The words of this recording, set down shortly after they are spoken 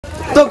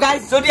তো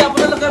গাইস যদি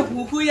আপোনালোকে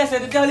ভুকুই আছে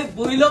তেতিয়াহলে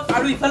বহিলক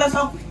আৰু ইফালে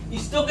সব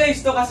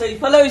স্টক আছে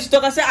ইফালে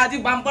স্টক আছে আজি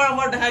বাম্পাৰ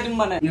অফাৰ দেখাই দিম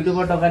মানে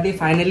ইউটিউবৰ টকা দি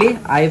ফাইনালি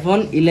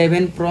iPhone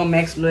 11 Pro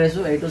Max লৈ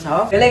আছো এইটো চাও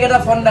বেলেগ এটা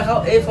ফোন দেখাও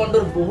এই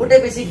ফোনটোৰ বহুতে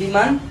বেছি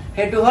ডিমান্ড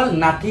হেতু হল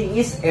নাথিং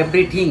ইজ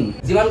এভৰিথিং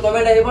যিমান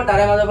কমেন্ট আহিব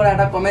তাৰে মাজৰ পৰা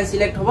এটা কমেন্ট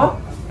সিলেক্ট হ'ব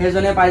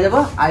হেজনে পাই যাব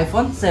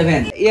iPhone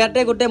 7 ইয়াতে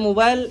গোটে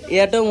মোবাইল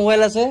ইয়াতে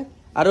মোবাইল আছে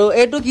আৰু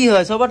এটো কি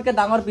হয় সবতকে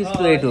ডাঙৰ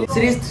পিছটো এটো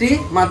সিৰিজ 3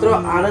 মাত্ৰ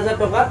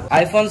 8000 টকা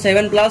iPhone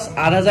 7 Plus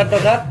 8000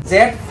 টকা Z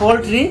Fold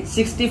 3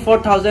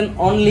 64000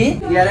 only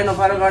ইয়াৰে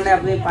অফাৰৰ কাৰণে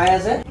আপুনি পাই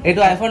আছে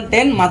এটো iPhone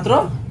 10 মাত্ৰ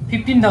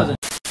 15000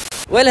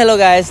 Well hello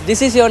guys this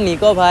is your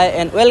Nico bhai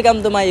and welcome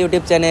to my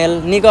YouTube channel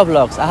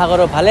Nichovlogs আশা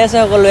কৰো ভালে আছে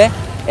সকলোৱে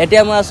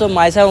এতিয়া মই আছো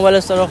মাইছা মোবাইল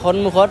ষ্টৰৰ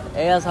সন্মুখত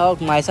এয়া চাওক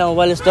মাইছা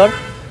মোবাইল ষ্টৰ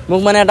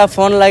মোক মানে এটা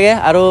ফোন লাগে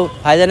আৰু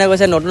ভাইজানে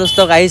কৈছে নতুন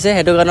ষ্টক আহিছে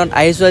হেতু কাৰণত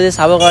আহিছো আজি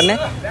চাবৰ কাৰণে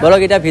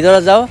বলক এটা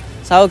ভিতৰত যাও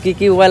চাও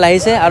কি মোবাইল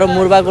আহিছে আৰু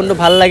মোৰ বা কোনটো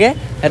ভাল লাগে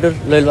হেতু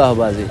লৈ লোৱা হ'ব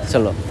আজি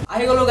চলো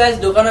আহি গলো গাইস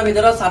দোকানৰ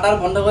ভিতৰত শাটাৰ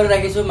বন্ধ কৰি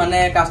ৰাখিছো মানে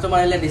কাস্টমাৰ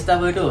আহিলে ডিস্টাৰ্ব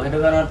হয়তো হেতু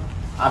কাৰণত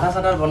আধা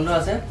শাটাৰ বন্ধ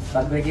আছে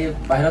বাদ বাকি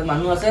বাহিৰত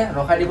মানুহ আছে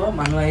ৰখাই দিব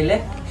মানুহ আহিলে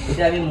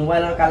এতিয়া আমি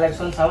মোবাইলৰ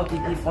কালেকচন চাও কি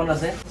ফোন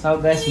আছে চাও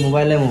গাইস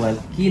মোবাইল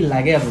কি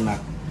লাগে আপোনাক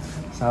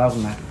চাওক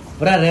না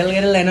পুরা রেল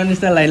গাড়ি লাইনৰ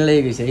নিচিনা লাইন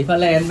লাগি গৈছে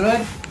ইফালে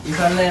এন্ড্ৰইড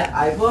ইফালে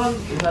আইফোন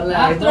ইফালে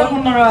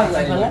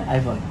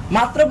আইফোন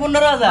মাত্ৰ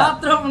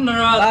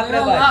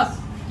 15000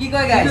 কি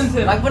কয় গাইস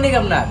লাগব নি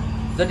আপনাৰ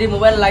যদি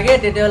মোবাইল লাগে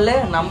তেতিয়ালে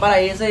নাম্বাৰ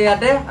আহি আছে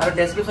ইয়াতে আৰু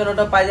ডেসক্ৰিপচনত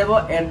পাই যাব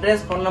এড্ৰেছ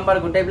ফোন নাম্বাৰ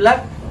গুটেই বিলাক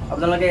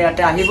আপোনালোকে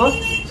ইয়াতে আহিব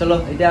চলো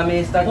এতিয়া আমি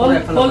স্টাৰ্ট কৰো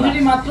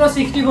অলৰেডি মাত্ৰ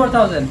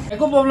 64000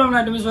 একো প্ৰবলেম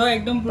নাই তুমি সব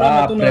একদম পুৰা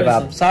নতুন হৈছে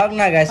চাওক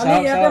না গাইস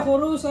চাওক ইয়াতে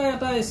সৰু চাই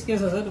এটা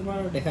স্কেচ আছে তোমাৰ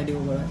দেখাই দিব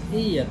পাৰা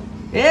এই ইয়াত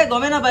এ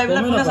গমে না পাইবলা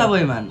কোনে চাব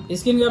ইমান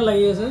স্ক্ৰিন গাৰ্ড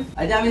লাগি আছে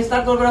আজ আমি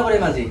স্টাৰ্ট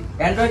কৰিম আজি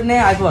এন্ড্ৰইড নে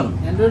আইফোন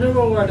এন্ড্ৰইডৰ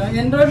পৰা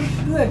এন্ড্ৰইড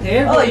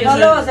ঢেৰ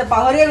ভালো আছে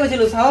পাহৰিয়ে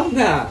গৈছিলো চাওক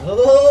না ও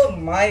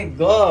মাই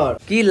গড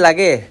কি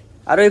লাগে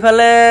আৰু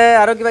ইফালে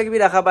আৰু কিবা কিবি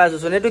ৰাখা পাই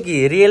আছো এটো কি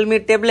Realme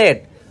টেবলেট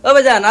ও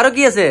বেজান আৰু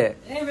কি আছে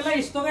এই বেলা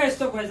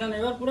ষ্টক ভাইজান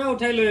এবাৰ পুৰা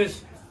উঠাই লৈ আছো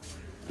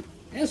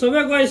এ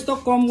সবে কয় ষ্টক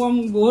কম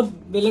বহুত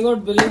বেলেগৰ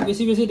বেলেগ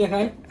বেছি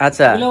দেখায়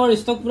আচ্ছা বেলেগৰ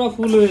ষ্টক পুৰা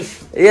ফুল হৈ আছে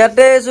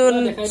ইয়াতে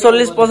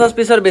 40-50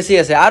 পিছৰ বেছি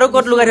আছে আৰু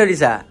কত লগাই থৈ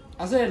দিছা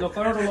আছে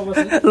লোকাৰত অলপ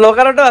আছে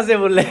লোকাৰটো আছে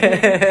বুলে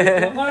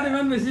লোকাৰত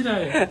ইমান বেছি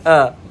নাই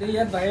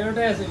ইয়াত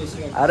বাহিৰতে আছে বেছি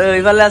আৰু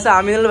ইফালে আছে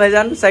আমিনুল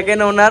ভাইজান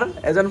সেকেন্ড ওনাৰ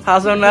এজন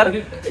ফাৰ্স্ট ওনাৰ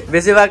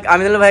বেছিভাগ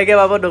আমিনুল ভাইকে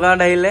পাব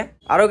দোকানত আহিলে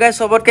আৰু গাইস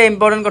সবতকে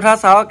ইম্পৰ্টেন্ট কথা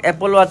চাওক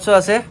এপল ওয়াচও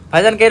আছে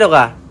ভাইজান কেই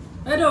টকা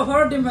এইটো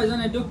অফাৰৰ দিম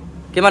ভাইজান এইটো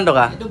কিমান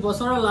টকা এটো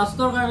বছৰৰ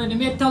লাষ্টৰ কাৰণে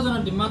দিম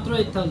 8000 দিম মাত্ৰ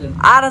 8000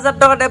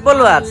 8000 টকা Apple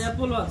watch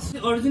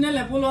original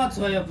Apple watch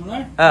হয় আপোনাৰ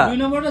দুই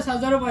নম্বৰতে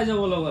চাৰ্জাৰো পাই যাব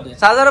লগতে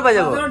চাৰ্জাৰো পাই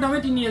যাব চাৰ্জাৰৰ দাম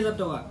 3000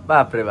 টকা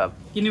বাপ ৰে বাপ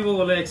কিনিব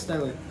গলে এক্সট্ৰা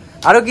হয়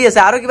আৰু কি আছে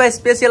আৰু কিবা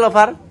স্পেশাল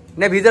অফাৰ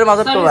নে ভিডিওৰ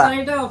মাজত কবা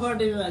চাৰিটা অফাৰ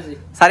দিম আজি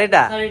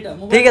চাৰিটা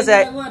ঠিক আছে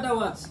এটা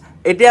ওয়াচ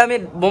এতিয়া আমি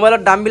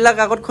মোবাইলৰ দাম বিলাক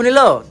আগত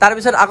খুনিলো তাৰ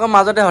পিছত আকৌ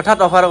মাজতে হঠাৎ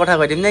অফাৰৰ কথা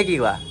কৈ দিম নে কি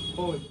কোৱা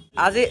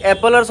আজি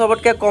এপলৰ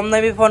সবতকে কম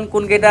দামী ফোন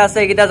কোন কেইটা আছে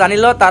কিটা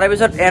জানিলো তাৰ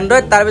পিছত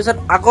এন্ড্ৰইড তাৰ পিছত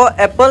আকৌ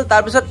এপল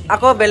তাৰ পিছত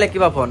আকৌ বেলেগ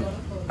কিবা ফোন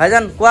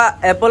ভাইজান কোৱা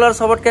এপলৰ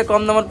সবতকে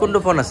কম দামত কোনটো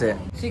ফোন আছে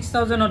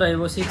 6000 ত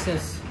আহিব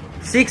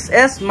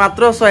 6s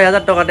মাত্ৰ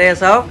 6000 টকাতে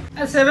চাও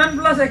 7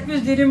 প্লাস 1 পিস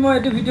দিম মই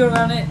এটো ভিডিওৰ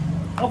কাৰণে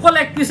অকল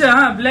 1 পিস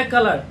হা ব্ল্যাক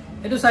কালাৰ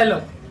এটো চাই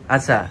লওক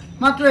আচ্ছা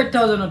মাত্ৰ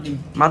 8000 ত দিম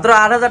মাত্ৰ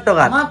 8000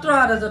 টকা মাত্ৰ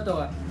 8000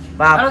 টকা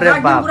বাপ ৰে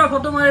বাপ পুৰা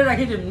ফটো মাৰি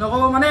ৰাখি দিম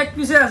নকব মানে এক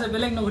পিছে আছে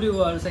বেলেগ নঘৰিব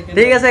আৰু সেকেন্ড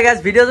ঠিক আছে গাইস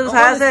ভিডিও যদি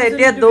চাই আছে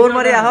এতিয়া দৌৰ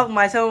মাৰি আহক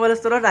মাইছা মোবাইল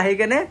ষ্টৰত আহি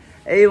কেনে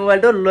এই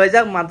মোবাইলটো লৈ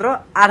যাক মাত্ৰ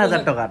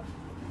 8000 টকাত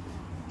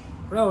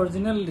পুৰা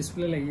অৰিজিনাল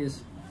ডিসপ্লে লাগি আছে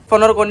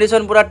ফোনৰ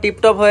কন্ডিশন পুৰা টিপ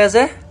টপ হৈ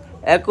আছে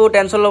একো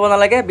টেনচন লব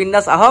নালাগে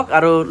বিন্দাস আহক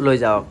আৰু লৈ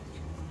যাওক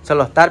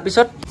চলো তাৰ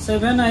পিছত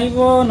 7 আহিব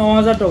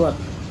 9000 টকাত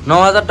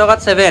 9000 টকাত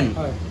 7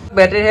 হয়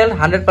ব্যাটারি হেলথ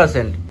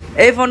 100%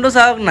 এই ফোনটো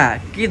চাওক না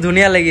কি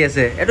ধুনিয়া লাগি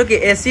আছে এটো কি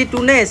এসি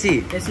 2 নে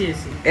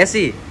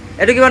এসি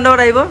এটো কিমান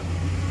টকাত আহিব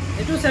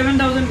এটো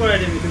 7000 কৰি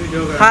দিম তুমি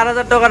ভিডিও কৰা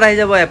 7000 টকাত আহি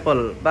যাব এপল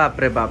বাপ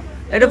ৰে বাপ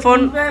এটো ফোন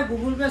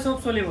গুগল পে সব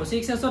চলিব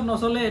 6s ত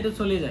নচলে এটো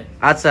চলি যায়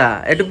আচ্ছা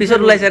এটো পিছত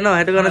ওলাইছে ন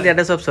হেতু কাৰণে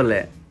ইয়াতে সব চলে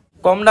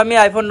কম দামি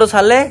আইফোনটো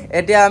চালে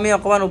এতিয়া আমি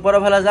অকমান ওপৰৰ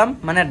ফালে যাম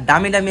মানে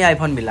দামি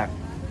আইফোন বিলাক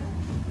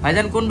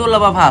ভাইজান কোনটো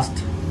লবা ফাৰ্স্ট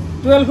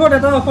 12 ত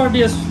এটা অফাৰ দি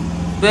আছে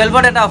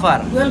 12 ত এটা অফাৰ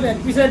 12 এক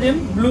পিছে দিম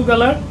ব্লু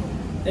কালাৰ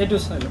এটো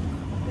চাই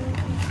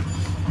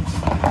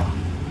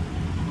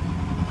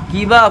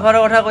কিবা অফাৰৰ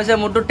কথা কৈছে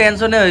মোৰটো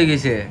টেনচনে হৈ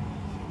গৈছে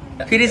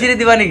ফ্রি সিরি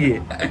দিবা নেকি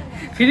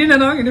ফ্রি না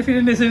কিন্তু ফ্রি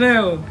নিছে না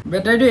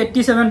ব্যাটারিটো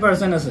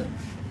 87% আছে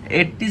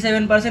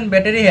 87%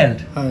 ব্যাটারি হেলথ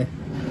হয়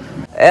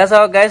এসা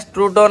গাইস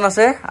ট্ৰু টোন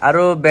আছে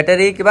আৰু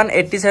ব্যাটারি কিমান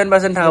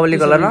 87% থাকা বুলি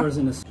কলা ন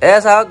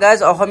এসা গাইস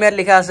অসমীয়াত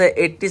লিখা আছে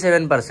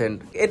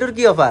 87% এটোৰ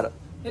কি অফাৰ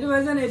এটো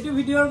ভাইজান এটো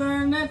ভিডিওৰ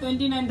কাৰণে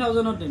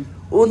 29000 ত দিম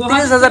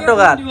 29000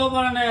 টকা দিব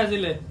পৰা নাই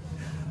আজিলে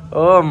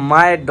ও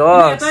মাই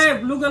ডগ এটা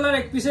ব্লু কালাৰ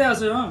এক পিছে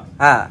আছে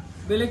হা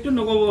বেলেগটো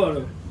নকব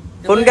আৰু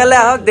ফোনকালে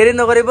আহক দেৰি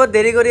নকৰিব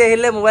দেৰি কৰি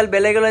আহিলে মোবাইল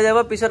বেলেগ লৈ যাব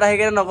পিছত আহি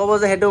কেনে নকব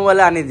যে হেতু মোবাইল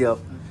আনি দিয়ক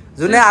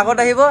জুনে আগত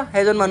আহিব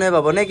হেজন মানুহে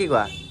পাব নে কি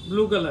কোৱা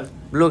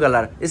ব্লু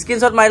কালাৰ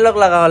স্ক্ৰিনশট মাৰি লক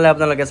লাগা হলে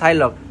আপোনালোকে চাই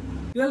লক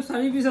 12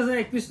 4 পিস আছে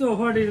 1 পিস তো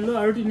অফার দি দিলো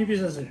আৰু 3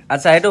 পিস আছে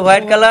আচ্ছা এটো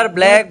হোয়াইট কালাৰ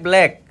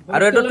ব্ল্যাক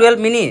আৰু এটো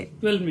 12 মিনি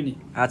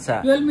আচ্ছা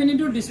 12 মিনি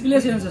টু ডিসপ্লে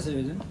চেঞ্জ আছে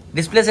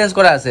ডিসপ্লে চেঞ্জ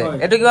কৰা আছে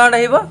এটো কিমান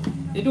আহিব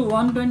এটো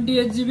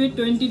 128GB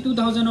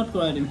 22000 ত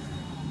কৰাই দিম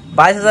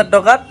 22000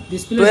 টকাত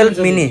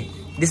 12 মিনি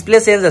ডিসপ্লে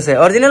চেঞ্জ আছে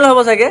অৰিজিনাল হ'ব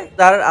চাগে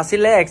তাৰ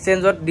আছিল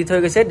এক্সচেঞ্জত দি থৈ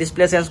গৈছে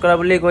ডিসপ্লে চেঞ্জ কৰা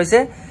বুলি কৈছে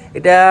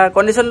এটা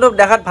কন্ডিশনটো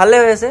দেখাত ভালে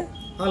হৈ আছে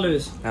ভালে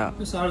হৈছে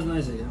চাৰ্জ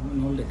নাই চাগে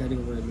মই দেখাই দিব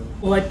পাৰিলো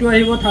হোৱাইট টো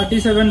আহিব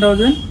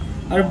 37000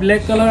 আৰু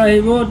ব্ল্যাক কালাৰ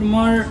আহিব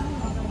তোমাৰ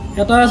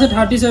এটা আছে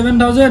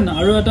 37000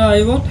 আৰু এটা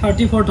আহিব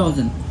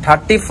 34000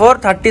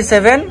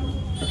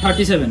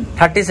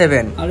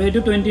 37 আৰু এটো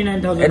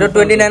 29000 এটো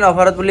 29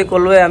 অফাৰত বুলি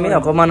কলোৱে আমি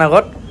অকমান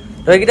আগত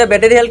তো এইটা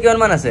ব্যাটাৰি হেল কিমান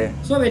মান আছে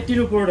সব 80 ৰ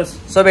ওপৰত আছে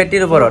সব 80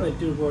 ৰ ওপৰত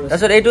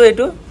তাৰছত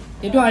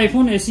এইটো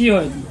আইফোন এসি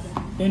হয়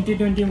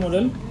 2020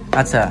 মডেল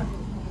আচ্ছা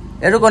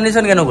এটো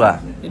কন্ডিশন কেনেকুৱা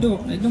এটো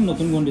একদম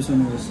নতুন কন্ডিশন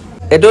হৈছে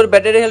এটোৰ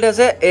ব্যাটাৰি হেলথ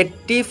আছে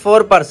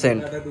 84%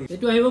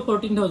 এটো আহিব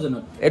 14000 ত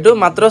এটো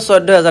মাত্ৰ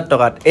 14000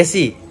 টকাত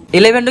এসি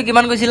 11 টো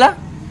কিমান কৈছিলা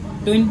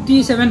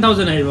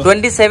 27000 আহিব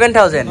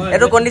 27000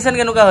 এটো কন্ডিশন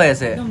কেনেকুৱা হৈ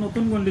আছে একদম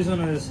নতুন কন্ডিশন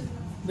হৈ আছে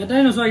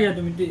ব্যাটাৰি নচোৱা ইয়া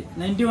তুমি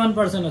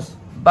 91% আছে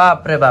বাপ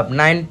ৰে বাপ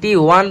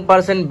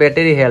 91%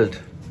 ব্যাটাৰি হেলথ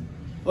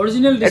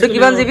অৰিজিনাল এটো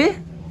কিমান জিবি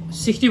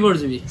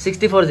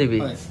 64 জিবি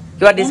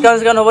কিবা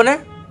ডিসকাউন্ট হ'বনে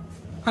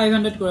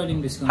 500 কৰা দিম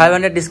ডিসকাউন্ট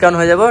 500 ডিসকাউন্ট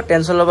হৈ যাব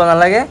টেনচন ল'ব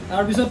নালাগে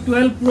তাৰ পিছত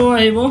 12 Pro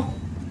আহিব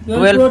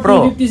 12 Pro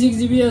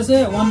 56GB আছে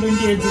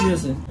 128GB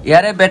আছে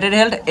ইয়াৰে ব্যাটাৰি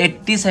হেলথ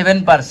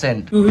 87%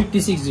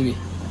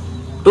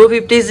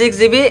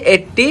 256GB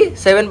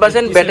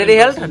 87% ব্যাটাৰি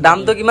হেলথ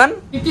দামটো কিমান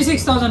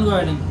 56000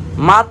 কৰা দিম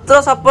মাত্ৰ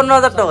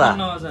 56000 টকা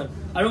 56000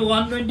 আৰু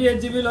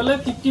 128GB ললে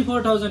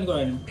 54000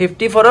 কৰা দিম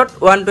 54ত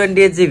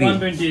 128GB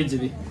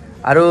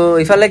আৰু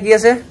ইফালে কি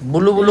আছে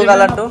ব্লু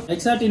কালাৰটো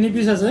এক্সা 3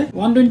 পিস আছে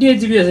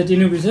 128GB আছে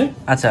 3 পিসে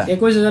আচ্ছা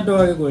 21000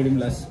 টকা কৰি দিম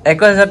লাষ্ট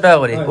 21000 টকা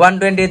কৰি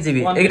 128GB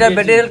এইটা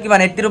ব্যাটাৰি হেলথ কিমান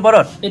 80 ৰ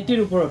ওপৰত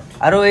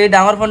আৰু এই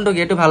ডাঙৰ ফোনটো কি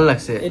এটো ভাল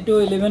লাগছে এটো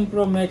 11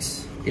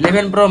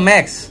 Pro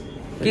Max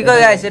কি কয়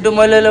গাইছ এটো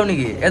মই লৈ লও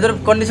নেকি এটোৰ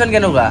কন্ডিশন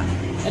কেনেকুৱা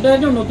এটা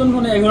একদম নতুন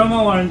ফোন 11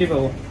 মাহ ওয়াৰেন্টি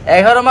পাবো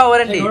 11 মাহ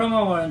ওয়াৰেন্টি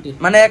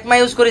মানে এক মাহ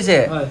ইউজ কৰিছে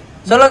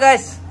চলো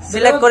গাইস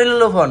सिलेक्ट कर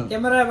लो फोन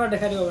कैमरा एक बार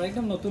दिखा दो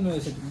एकदम नতুন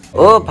হৈছে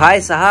ओ भाई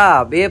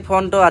साहब ये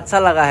फोन तो अच्छा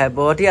लगा है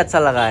बहुत ही अच्छा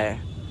लगा है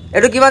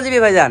एटो किमान जीबी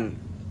भाईजान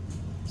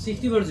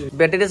 64GB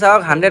बैटरी साहब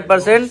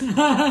 100%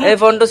 এই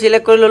ফোনটো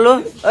সিলেক্ট কৰি ললো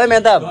ওই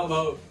মেহতাব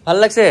ভাল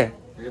লাগছে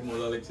এ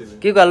মজা লাগছে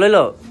কি কল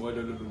লইলো মই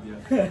লইলো দিয়া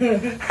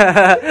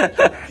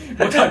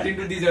মই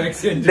 32 দি যাও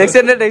এক্সচেঞ্জ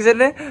দেখছেন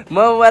নে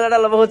মই মোবাইল এটা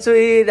লব হচ্ছে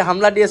ই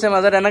হামলা দি আছে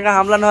মাজত এনেকা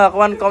হামলা নহয়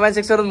অকমান কমেন্ট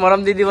সেকশনত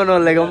মৰম দি দিব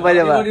নহলে গম পাই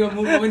যাবা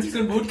মোৰ কমেন্ট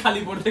সেকশন বহুত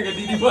খালি পড় থেকে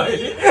দি দিব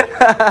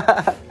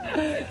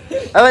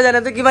আবে জানে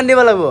তো কিমান দিব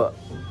লাগব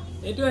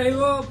এটো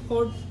আইবো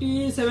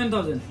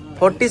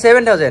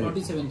 47000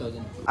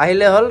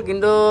 আহিলে হল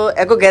কিন্তু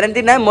একো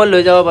গ্যারান্টি নাই মই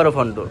লৈ যাব পাৰো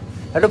ফোনটো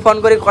এটো ফোন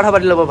কৰি কথা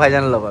পাতি লব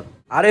ভাইজানৰ লগত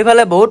আৰু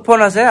ইফালে বহুত ফোন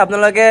আছে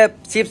আপোনালোকে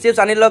চিপস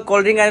আনি লওক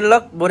কোল্ড ড্ৰিংক আনি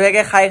লওক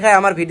বঢ়িয়াকে খাই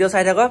আমাৰ ভিডিও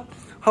চাই থাকক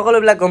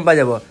সকলোবিলাক গম পাই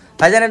যাব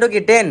ভাইজান এটো কি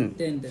 10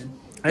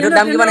 এটো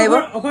দাম কিমান আহিব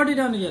অফাৰ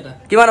দিটা নেকি এটা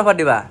কিমান অফাৰ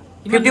দিবা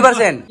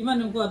 50% কিমান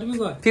কোৱা তুমি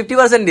কোৱা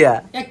 50% দিয়া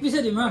এক পিছে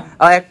দিম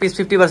এক পিস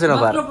 50%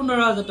 অফাৰ মাত্ৰ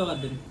 15000 টকা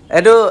দিম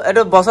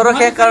এটো বছৰৰ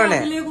শেষ কাৰণে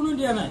কোনো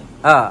দিয়া নাই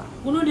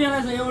কোনো দিয়া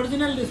নাই চাগে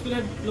অৰিজিনাল ডিসপ্লে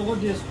লোগো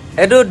দি আছে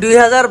এটো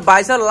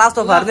 2022 ৰ লাষ্ট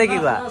অফাৰ নে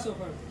কিবা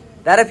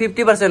তাৰে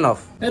 50% অফ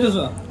এটো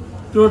চোৱা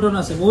ট্ৰুটন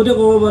আছে বহুতে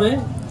ক'ব পাৰে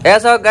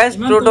এসা গাইস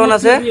ট্ৰুটন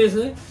আছে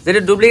যদি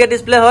ডুপ্লিকেট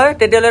ডিসপ্লে হয়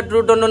তেতিয়ালে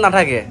ট্ৰুটনটো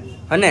নাথাকে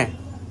হয়নে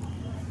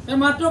এ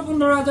মাত্ৰ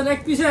 15000 এক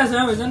পিছে আছে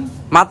ভাইজান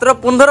মাত্ৰ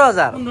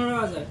 15000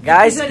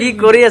 গাইস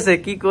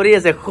কি কৰি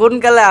আছে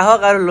খুনকালে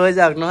আহক আৰু লৈ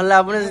যাওক নহলে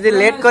আপুনি যদি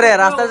লেট কৰে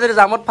ৰাস্তা যদি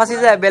জামত ফাসি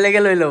যায়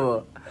বেলেগে লৈ লব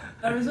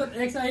তাৰপিছত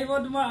এক্স আহিব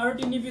তোমাৰ আৰু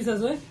 3 পিস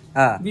আছে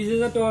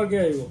 20000 টকা কে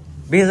আহিব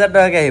 20000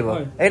 টকা কে আহিব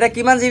এটা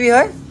কিমান জিবি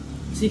হয়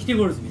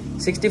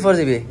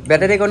 64GB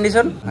ব্যাটারি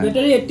কন্ডিশন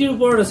ব্যাটারি 80 ৰ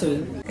ওপৰত আছে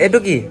এটো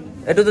কি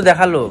এটো তো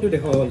দেখালো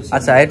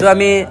আচ্ছা এটো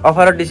আমি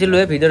অফাৰত দিছিলো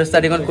ভিডিওৰ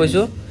ষ্টাৰ্টিংত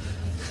কৈছো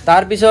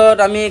তাৰ পিছত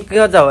আমি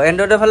কিহত যাও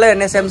এন্ড্ৰইডৰ ফালে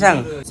নে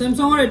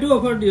স্যামসাংৰ এটো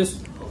অফাৰ দি আছে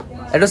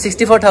এটো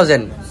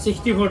 64000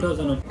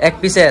 এক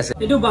পিছে আছে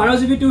এটো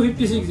 12GB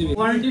 256GB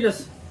ওয়ারেন্টি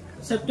আছে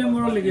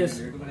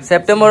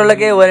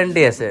সেপ্টেম্বৰলৈকে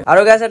ওয়াৰেন্টি আছে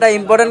আৰু গাইস এটা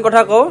ইম্পৰ্টেন্ট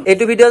কথা কও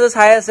এটো ভিডিও যে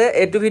চাই আছে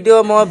এটো ভিডিও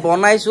মই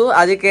বনাইছো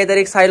আজি কেই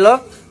তাৰিখ চাই লওক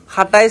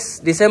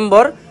 27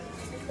 ডিসেম্বৰ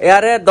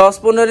ইয়াৰে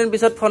 10-15 দিন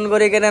পিছত ফোন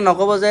কৰি কেনে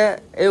নকব যে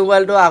এই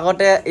মোবাইলটো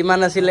আগতে ইমান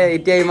আছিল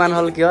এতিয়া ইমান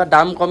হল কিয়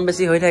দাম কম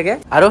বেছি হৈ থাকে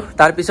আৰু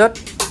তাৰ পিছত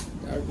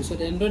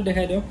এন্ড্ৰইড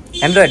দেখাই দিও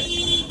এন্ড্ৰইড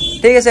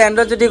ঠিক আছে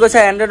এন্ড্ৰইড যদি কৈছা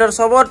এন্ড্ৰইডৰ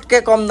সবতকে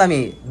কম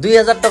দামী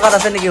 2000 টকাত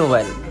আছে নেকি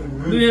মোবাইল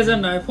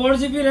 2000 নাই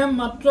 4GB RAM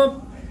মাত্ৰ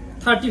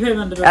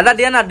 3500 এটা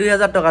দিয়া না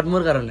 2000 টকাত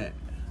মোৰ কাৰণে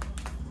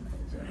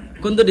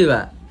কোনটো দিবা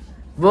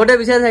বহুতে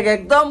বিচাৰি থাকে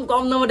একদম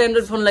কম দামত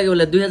এন্ড্ৰইড ফোন লাগে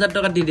বলে 2000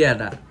 টকা দি দিয়া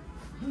এটা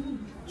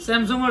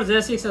স্যামসাংৰ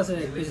J6 আছে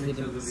এক পিস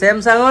দিতে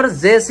স্যামসাংৰ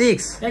J6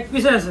 এক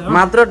পিস আছে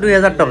মাত্ৰ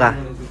 2000 টকা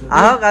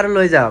আহক আৰু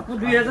লৈ যাওক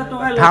 2000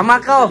 টকা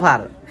ধামাকা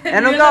অফাৰ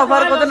এনেকা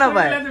অফাৰ কত না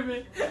পায়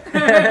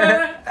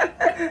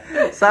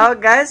চাওক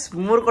গাইস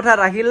মোৰ কথা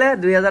ৰাখিলে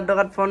 2000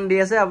 টকাত ফোন দি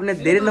আছে আপুনি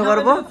দেৰি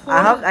নকৰব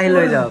আহক আহি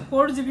লৈ যাওক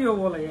 4GB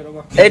হ'ব লাগে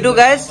ৰবা এইটো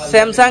গাইস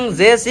Samsung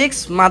J6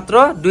 মাত্ৰ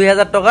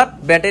 2000 টকাত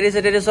ব্যাটাৰি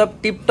সেটাৰি সব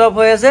টিপ টপ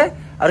হৈ আছে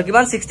আৰু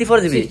কিমান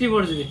 64GB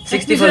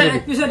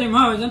পিছে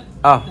নিমা হৈ যান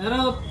এৰা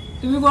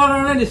তুমি কোৱাৰ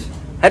কাৰণে দিছ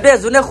হেতে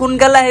জুনে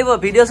খুনকালে আহিব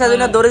ভিডিও চাই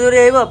জুনে দৰি দৰি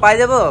আহিব পাই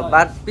যাব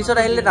বাট পিছত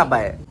আহিলে না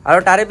পায় আৰু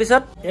তাৰে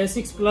পিছত A6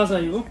 Plus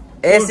আহিব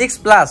A6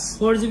 Plus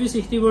 4GB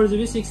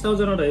 64GB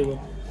 6000 ত আহিব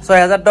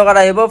 6000 টকাত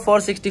আহিব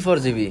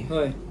 464GB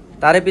হয়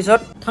তাৰে পিছত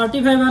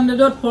 3500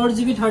 ত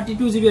 4GB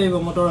 32GB আহিব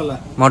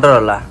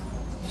Motorola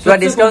কিবা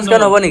ডিসকাউন্ট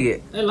kan হ'ব নেকি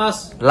এ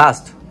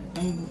লাষ্ট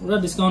পুৰা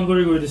ডিসকাউন্ট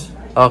কৰি দিছ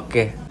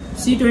okay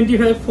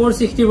C25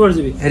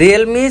 464GB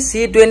Realme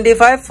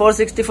C25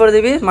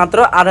 464GB মাত্ৰ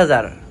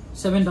 8000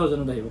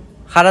 7000 ত আহিব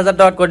 7000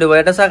 টকাত কৰি দিব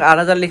এটা চাক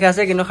 8000 লিখা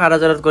আছে কিন্তু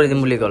 7000 ত কৰি দিম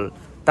বুলি কল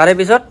তাৰে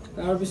পিছত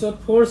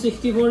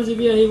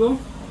 464GB আহিব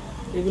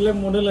এগুলা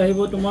মডেল আহিব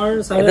তোমাৰ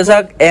এটা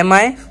চাক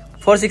MI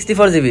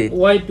 464GB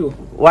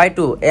Y2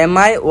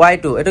 MI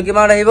Y2 এটো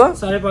কিমান আহিব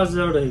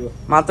 5500 আহিব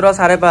মাত্ৰ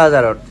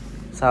 5500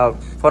 চাওক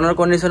ফোনৰ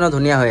কন্ডিশন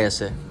ধুনিয়া হৈ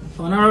আছে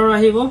Honor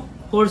আহিব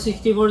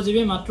 464GB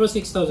মাত্ৰ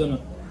 6000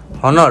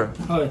 Honor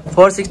হয়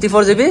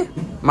 464GB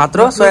মাত্ৰ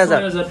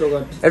 6000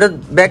 টকাত এটো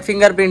ব্যাক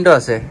ফিঙ্গারপ্রিন্ট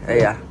আছে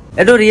এয়া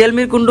এটো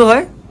Realme কোনটো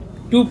হয়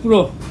 2 Pro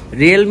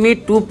Realme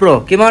 2 Pro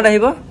কিমান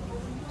আহিব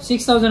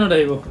 6000 ত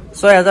আহিব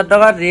 6000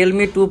 টকা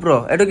Realme 2 Pro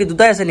এটো কি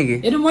দুটাই আছে নেকি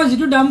এটো মই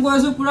যেটো দাম কৈ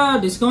আছো পুৰা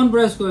ডিসকাউন্ট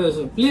প্ৰাইস কৈ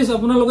আছো প্লিজ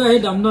আপোনালোকে এই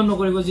দাম দৰ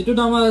নকৰিব যেটো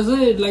দাম আছে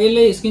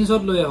লাগিলে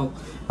স্ক্ৰিনশ্বট লৈ আহক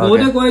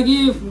ওতে কয় কি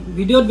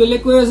ভিডিওত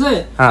বেলেগ কৈ আছে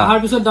আহাৰ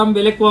পিছত দাম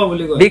বেলেগ কোৱা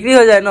বুলি কয় বিক্ৰি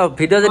হৈ যায় ন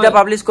ভিডিও যেটা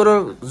পাবলিশ কৰো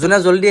জুনে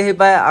জলদি আহি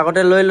পায়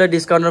আগতে লৈ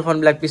ডিসকাউন্টৰ ফোন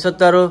ব্ল্যাক পিছত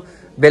তো আৰু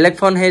বেলেগ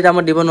ফোন হে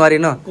দামত দিব নোৱাৰি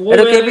ন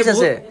এটো কে পিস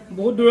আছে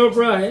বহুত দূৰৰ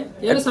পৰা আহে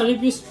ইয়াৰ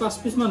 4 পিস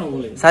 5 পিস মান হ'ব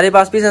লাগে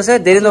 4-5 পিস আছে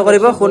দেৰি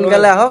নকৰিব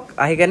খুনকালে আহক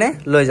আহি কেনে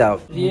লৈ যাওক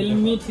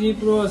Realme 3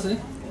 Pro আছে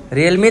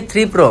Realme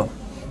 3 Pro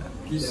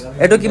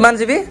এটো কিমান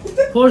জিবি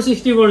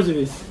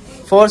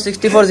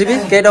 464GB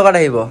কেই টকাত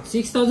আহিব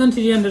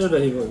 6300 ত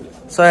আহিব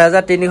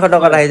 6300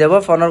 টকাত আহি যাব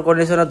ফোনৰ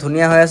কন্ডিশন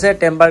ধুনিয়া হৈ আছে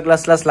টেম্পাৰ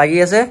গ্লাস লাগি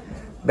আছে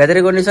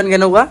ব্যাটাৰি কন্ডিশন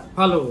কেনেকুৱা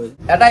ভালো হয়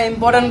এটা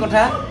ইম্পৰ্টেন্ট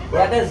কথা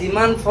ইয়াতে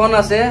জিমান ফোন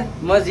আছে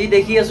মই যি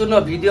দেখি আছো ন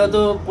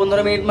ভিডিওটো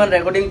 15 মিনিট মান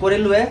ৰেকৰ্ডিং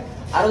কৰিলুৱে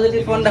আৰু যদি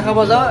ফোন দেখাব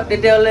যাও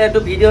তেতিয়ালে এটো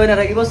ভিডিও হৈ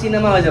নাথাকিব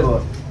সিনেমা হৈ যাব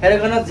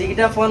হেৰকনত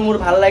যিকিটা ফোন মোৰ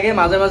ভাল লাগে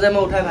মাজে মাজে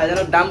মই উঠাই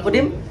ভাইজানক দাম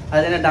কদিম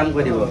ভাইজানে দাম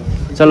কৈ দিব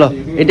চলো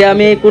এতিয়া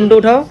আমি কোনটো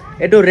উঠাও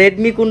এটো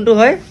Redmi কোনটো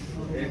হয়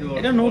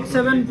এটা Note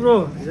 7 Pro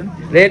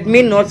Redmi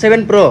Note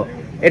 7 Pro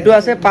এটো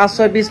আছে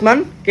 520 মান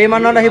কে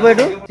মানত আহিব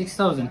এটো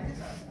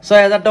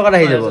 6000 টকা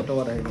আহি যাব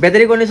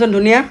ব্যাটারি কন্ডিশন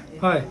ধুনিয়া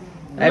হয়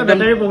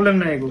ব্যাটারি প্রবলেম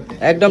নাই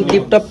একদম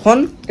টিপ টপ ফোন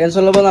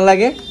টেনশন লব না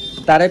লাগে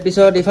তারে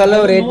পিছত ইফালে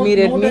Redmi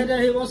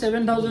আহিব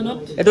 7000 ত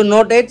এটো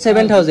Note 8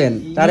 7000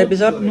 তারে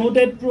পিছত Note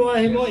 8 Pro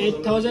আহিব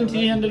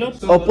 8300 ত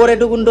Oppo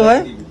এটো কোনটো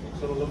হয়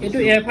এটো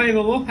A5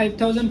 হ'ব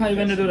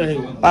 5500 ত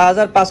আহিব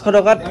 5500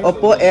 টকাত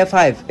Oppo A5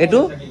 এটো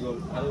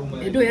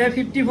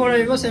A54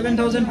 আহিব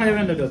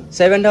 7500 ত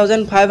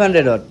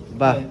 7500 ত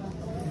বাহ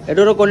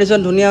এটোৰ কন্ডিশন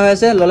ধুনিয়া হৈ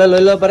আছে ললে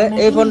লৈ লব পাৰে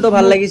এই ফোনটো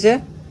ভাল লাগিছে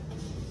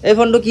এই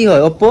ফোনটো কি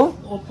হয়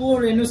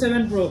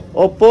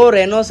Oppo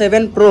Reno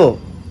 7 Pro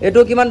এটো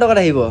কিমান টকাত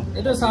আহিব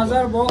এটো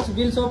চাৰ্জাৰ বক্স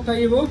বিল সব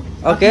থাকিব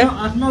ওকে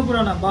 8 ন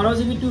পুৰানা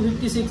 12GB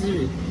 256GB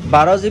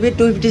 12GB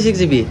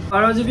 256GB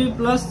 12GB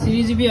plus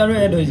 3GB আৰু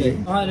এড হৈ যায়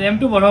RAM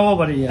টো বঢ়াব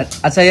পাৰি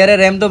আচ্ছা ইয়াৰে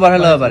RAM টো বঢ়াই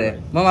লব পাৰে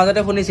মই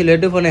মাজতে শুনিছিলো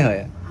এটো ফোনে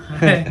হয়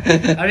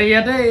আৰু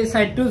ইয়াতে এই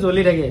সাইডটো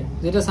জ্বলি থাকে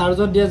যেটা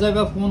চাৰ্জত দিয়া যায়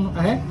বা ফোন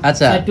আহে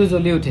সাইডটো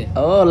জ্বলি উঠে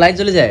লাইট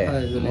জ্বলি যায়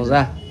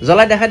মজা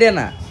জ্বলাই দেখা দিয়া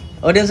না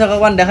অডিয়েন্সক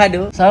অকমান দেখাই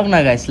দিও চাওক না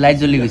গাইস লাইট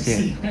জ্বলি গৈছে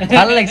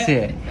ভাল লাগছে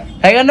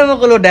হেগানে মই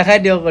কলো দেখাই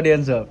দিও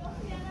অডিয়েন্সক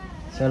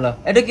চলো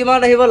এটো কিমান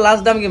আহিব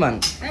লাস্ট দাম কিমান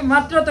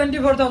মাত্ৰ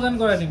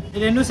 24000 কৰি দিম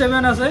Reno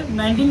 7 আছে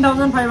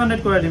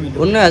 19500 কৰি দিম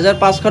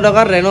 19500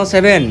 টকাৰ Reno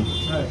 7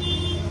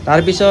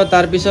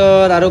 তাৰ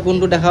পিছত আৰু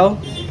কোনটো দেখাও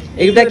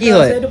এইটা কি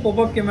হয় এটো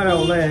পপআপ ক্যামেৰা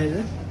ওলাই আহে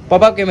যে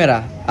পপআপ ক্যামেৰা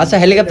আচ্ছা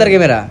হেলিকপ্টাৰ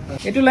ক্যামেৰা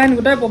এটো লাইন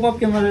গোটাই পপআপ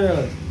ক্যামেৰা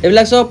হয়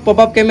এবিলাক সব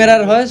পপআপ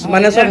ক্যামেৰাৰ হয়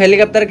মানে সব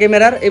হেলিকপ্টাৰ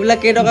ক্যামেৰাৰ এবিলাক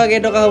কেই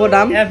টকা হ'ব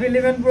দাম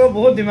F11 Pro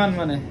বহুত ডিমান্ড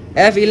মানে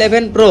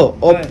F11 Pro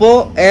Oppo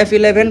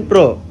F11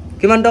 Pro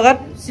কিমান টকাত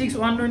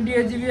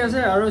 6128GB আছে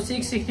আৰু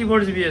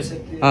 664GB আছে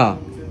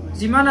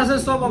জিমান আছে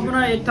সব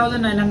আপোনাৰ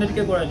 8900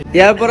 কে কৰা দিম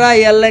ইয়াৰ পৰা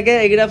ইয়াৰ লাগে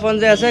এগিৰা ফোন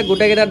যে আছে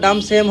গোটেইকেইটা দাম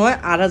সেম হয়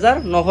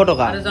 8900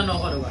 টকা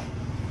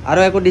আৰু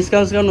একো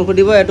ডিসকাউন্ট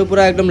নুখুদিব এটো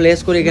পুৰা একদম লেস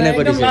কৰি কেনে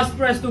কৰিছে একদম লাস্ট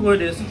প্ৰাইস টো কৈ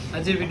দিছো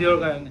আজি ভিডিওৰ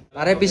কাৰণে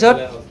তাৰে পিছত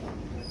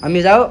আমি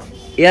যাও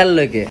ইয়াৰ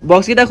লৈকে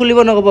বক্স কিটা খুলিব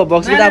নকব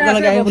বক্স কিটা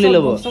আপোনালোকে আহি খুলি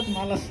লব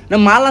না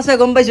মাল আছে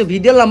গম পাইছো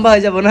ভিডিও লম্বা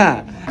হৈ যাব না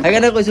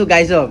হেগানে কৈছো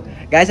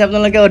গাইছ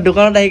আপোনালোকে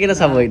দোকানত আহি কেনে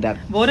চাব এটা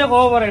বহুতে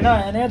কব পাৰে না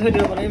এনে থৈ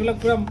দিব পাৰে এইবিলাক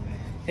পুৰা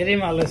হেৰি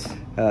মাল আছে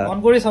অন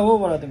কৰি চাব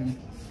পাৰা তুমি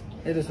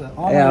এইটো চোৱা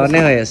অনে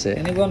হৈ আছে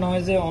এনেকুৱা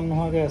নহয় যে অন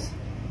নোহোৱাকে আছে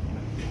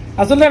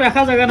আসলে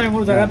ৰাখা জায়গা নাই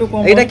মোৰ জায়গাটো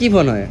কম এটা কি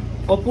ফোন হয়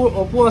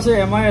Oppo আছে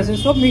MI আছে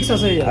সব মিক্স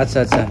আছে ইয়াত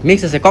আচ্ছা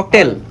মিক্স আছে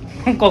ককটেল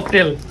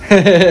ককটেল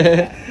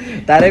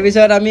তাৰে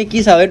পিছত আমি কি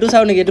চাও এটো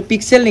চাও নেকি এটো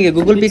পিক্সেল নেকি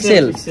গুগল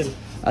পিক্সেল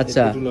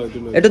আচ্ছা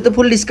এটো তো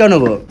ফুল ডিসকাউন্ট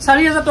হ'ব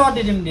 4000 টাকা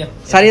দি দিম দিয়া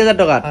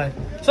 4000 টাকা হয়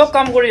সব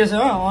কাম কৰি আছে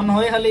অন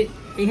হয় খালি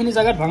এইখিনি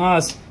জায়গাত ভাঙা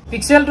আছে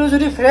পিক্সেল টো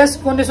যদি ফ্ৰেশ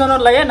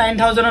কন্ডিশনত লাগে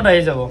 9000 ত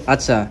আহি যাব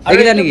আচ্ছা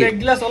এগিলা নেকি ব্যাক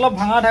গ্লাস অলপ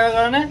ভাঙা থাকাৰ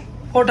কাৰণে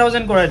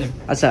 4000 কৰাই দিম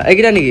আচ্ছা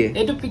এগিলা নেকি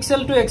এটো পিক্সেল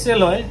টু এক্সেল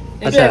হয়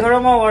এটো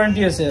 11 মাহ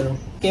ওয়াৰেন্টি আছে আৰু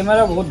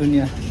ক্যামেৰা বহুত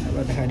ধুনিয়া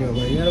এবাৰ দেখাই দিব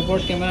পাৰি ইয়াৰ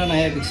ওপৰত ক্যামেৰা নাই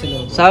পিক্সেল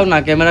চাও না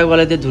ক্যামেৰা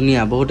কোৱালিটি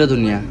ধুনিয়া বহুত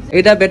ধুনিয়া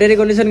এটা ব্যাটাৰি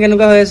কন্ডিশন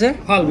কেনেকুৱা হৈ আছে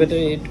ভাল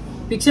ব্যাটাৰি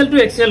পিক্সেল টু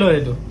এক্সেল হয়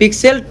এটো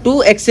পিক্সেল টু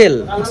এক্সেল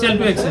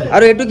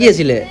আৰু এটো কি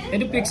আছিল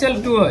এটো পিক্সেল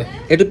 2 হয়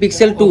এটো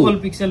পিক্সেল 2 ফুল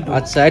পিক্সেল 2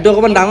 আচ্ছা এটো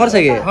অকমান ডাঙৰ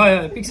চাগে হয়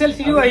হয় পিক্সেল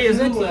 3 আহি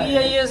আছে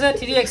 3 আহি আছে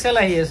 3 এক্সেল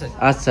আহি আছে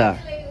আচ্ছা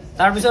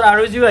তাৰ পিছত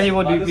আৰু জিও আহিব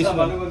 2 পিস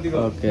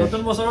ওকে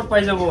নতুন বছৰত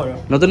পাই যাব আৰু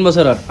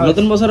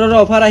নতুন বছৰৰ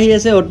অফাৰ আহি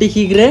আছে অতি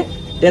শীঘ্ৰে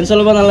টেনচন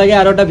লব নালাগে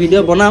আৰু এটা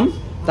ভিডিও বনাম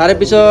তাৰে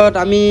পিছত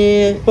আমি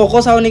পোকো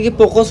চাও নেকি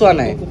পোকো চোৱা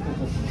নাই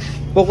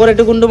পোকোৰ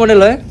এটো কোনটো মডেল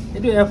হয়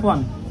এটো F1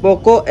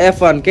 পোকো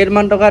F1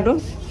 কেমান টকাটো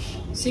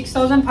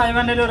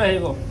 6500 ৰ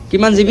আহিব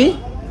কিমান জিবি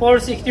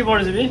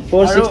 464 জিবি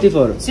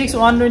 464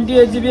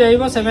 6128 জিবি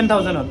আহিব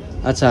 7000 ত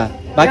আচ্ছা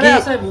বাকি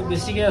আছে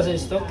বেছিকে আছে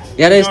ষ্টক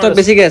ইয়াৰ ষ্টক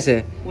বেছিকে আছে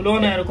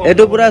উলোনে আৰু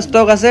এটো পুৰা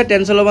ষ্টক আছে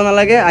টেনচন লব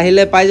নালাগে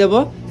আহিলে পাই যাব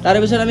তাৰে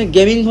পিছত আমি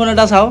গেমিং ফোন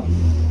এটা চাও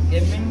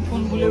গেমিং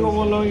ফোন বুলি ক'ব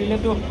লাগিলে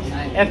তো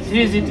F3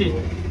 GT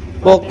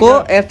পোকো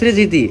F3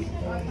 GT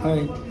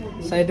হয়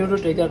সাইডটো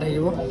ট্ৰিগাৰ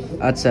থাকিব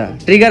আচ্ছা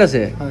ট্ৰিগাৰ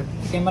আছে হয়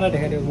ক্যামেৰা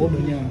দেখাই দিব বহুত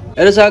ধুনিয়া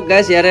এটো চাওক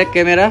গাইস ইয়াৰে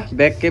ক্যামেৰা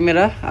ব্যাক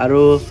ক্যামেৰা আৰু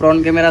ফ্ৰন্ট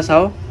ক্যামেৰা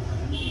চাও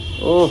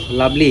ওহ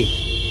লাভলি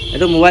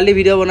এটো মোবাইল দি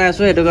ভিডিও বনাই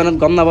আছো এটো কাৰণত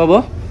গম নাপাব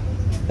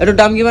এটো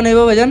দাম কিমান আহিব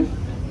ভাইজান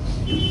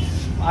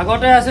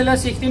আগতে আছিল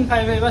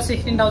 165 এবাৰ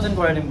 16000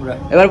 কৰি দিম পুৰা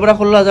এবাৰ পুৰা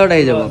 16000 ত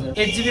আহি যাব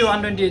 8GB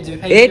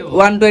 128GB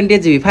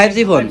 128GB 5G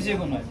phone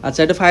আচ্ছা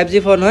এটো 5G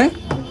ফোন হয়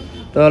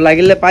তো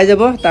লাগিলে পাই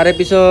যাব তাৰে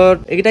পিছত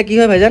এটা কি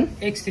হয় ভাইজান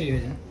X3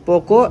 ভাইজান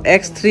পোকো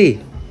X3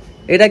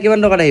 এটা কিমান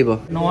টকা আহিব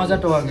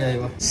 9000 টকা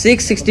আহিব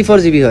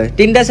 664GB হয়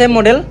তিনটা সেম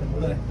মডেল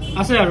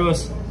আছে আৰু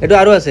আছে এটো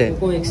আৰু আছে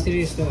পোকো X3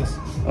 ষ্টক আছে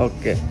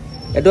ওকে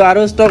এটো আৰু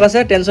ষ্টক আছে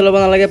টেনচন লব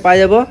নালাগে পাই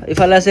যাব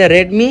ইফালে আছে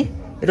Redmi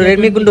এটো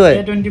Redmi কোনটো হয়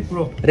K20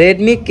 Pro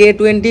Redmi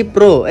K20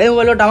 Pro এই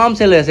মোবাইলৰ দাম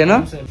চেল হৈ আছে ন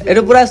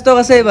এটো পুৰা ষ্টক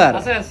আছে এবাৰ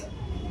আছে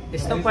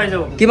ষ্টক পাই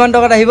যাব কিমান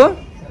টকাত আহিব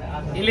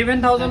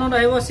 11000 ত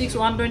আহিব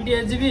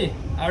 6128GB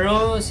আৰু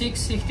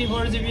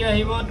 664GB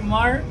আহিব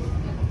তোমাৰ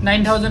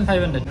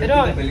 9500 এটো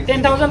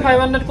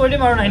 10500 কৰি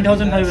দিম আৰু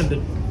 9500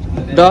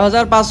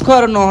 10500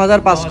 আৰু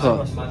 9500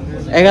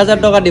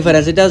 1000 টকা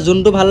ডিফাৰেন্স এটা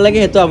যোনটো ভাল লাগে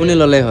হেতু আপুনি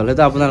ললে হল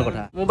এটা আপোনাৰ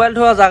কথা মোবাইল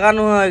থোৱা জাগা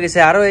নহয় হৈ গৈছে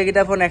আৰু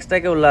এইকিটা ফোন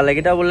এক্সট্ৰাকে উলালে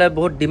এইকিটা বলে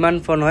বহুত ডিমান্ড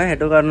ফোন হয়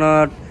হেতু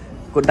কাৰণত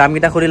দাম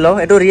কিটা কৰি লও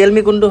এটো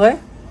Realme কোনটো হয়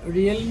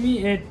Realme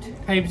 8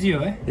 5G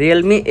হয়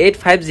Realme 8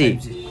 5G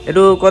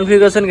এটো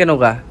কনফিগারেশন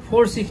কেনেকুৱা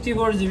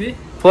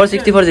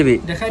 464GB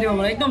দেখাই দিব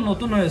মানে একদম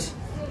নতুন হৈ আছে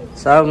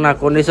চাওক না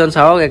কন্ডিশন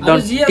চাওক একদম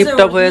টিপ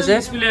টপ হৈ আছে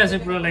ডিসপ্লে আছে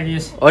পুৰা লাগি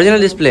আছে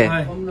অৰিজিনাল ডিসপ্লে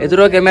এটোৰ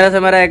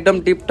ক্যামেৰা একদম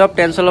টিপ টপ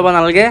টেনচন লব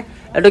নালাগে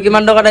এটো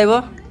কিমান টকাত আহিব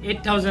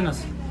 8000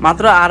 আছে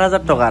মাত্ৰ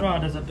 8000 টকা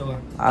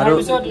আৰু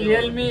পিছত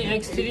Realme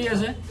X3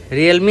 আছে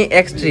Realme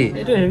X3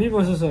 এটো হেভি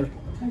প্ৰসেসৰ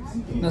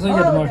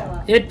নাসাইকে তোমাৰ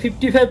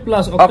 855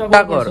 প্লাস অক্টা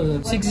কোৰ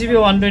 6GB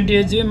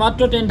 128GB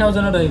মাত্ৰ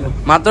 10000 ত আহিব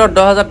মাত্ৰ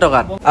 10000 টকা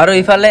আৰু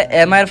ইফালে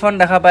MI ফোন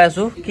দেখা পাই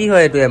আছো কি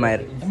হয় এটো MI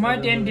MI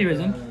 10T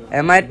ভাজন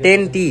MI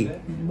 10T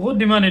বহুত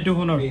ডিমান্ড এটো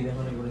ফোনৰ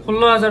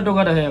 16000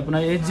 টকা আহে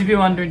আপোনাৰ 8GB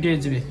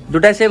 128GB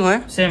দুটাই সেম হয়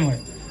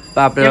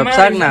বাপ ৰে বাপ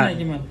চাক না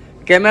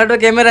ক্যামেৰাটো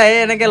ক্যামেৰা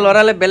এনেকে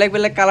লৰালে বেলেগ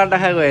বেলেগ কালাৰ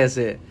দেখা গৈ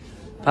আছে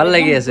ভাল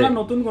লাগি আছে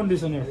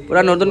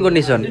পুৰা নতুন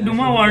কন্ডিশন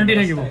দুমা ওয়াৰেন্টি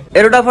থাকিব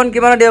এৰোটা ফোন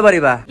কিমান দিব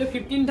পাৰিবা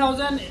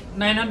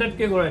 15900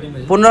 কে কৰাই দিম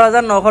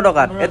 15900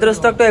 টকা এটোৰ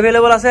ষ্টকটো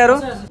अवेलेबल আছে আৰু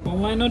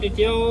অনলাইনত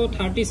এতিয়াও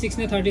 36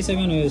 নে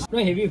 37 হৈ আছে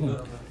পুৰা হেভি ফোন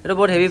এটো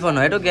বহুত হেভি ফোন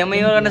হয় এটো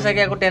গেমিংৰ কাৰণে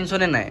চাগে একো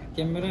টেনচনে নাই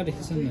ক্যামেৰা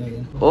দেখিছেন না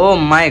ও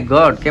মাই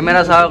গড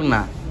ক্যামেৰা চাওক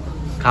না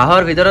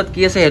খাহৰ ভিতৰত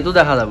কি আছে হেতু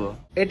দেখা যাব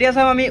এতিয়া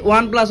চাও আমি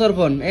OnePlus ৰ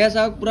ফোন এয়া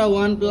চাওক পুৰা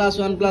OnePlus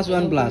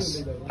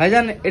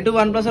ভাইজান এটো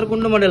OnePlus ৰ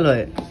কোনটো মডেল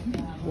হয়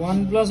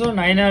OnePlus ৰ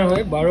 9R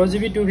হয়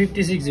 12GB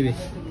 256GB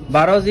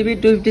 12GB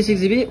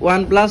 256GB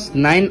OnePlus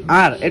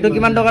 9R এটো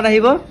কিমান টকাত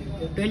আহিব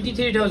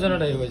 23000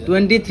 ত আহিব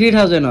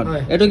 23000 ত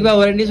এটো কিবা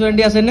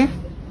ওয়াৰেন্টি আছে নে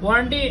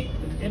ওয়াৰেন্টি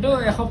এটো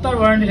এসপ্তাহৰ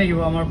ওয়াৰেন্টি থাকিব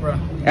আমাৰ পৰা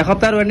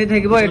এসপ্তাহৰ ওয়াৰেন্টি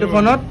থাকিব এটো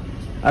ফোনত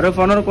আৰু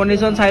ফোনৰ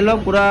কন্ডিশন চাই লওক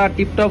পুৰা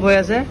টিপ টপ হৈ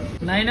আছে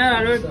 9R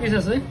আৰু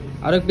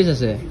এক পিস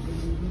আছে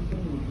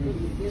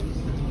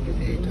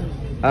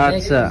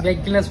আচ্ছা ব্যাক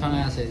গ্লাস ভাঙা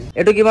আছে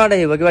এটো কিমান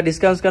আহিব কিবা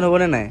ডিসকাউন্ট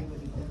হ'বনে নাই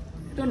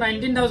তো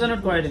 19000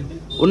 ত কৰাই দিম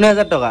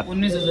 19000 টকা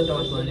 19000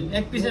 টকা কৰাই দিম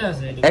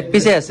এক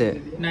পিছে আছে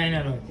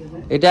 9R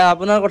এটা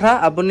আপোনাৰ কথা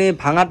আপুনি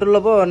ভাঙাটো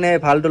লব নে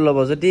ভালটো লব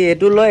যদি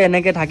এটো লয়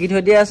এনেকে ঢাকি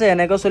থৈ দিয়া আছে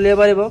এনেকৈ চলিব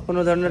পাৰিব কোনো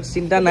ধৰণৰ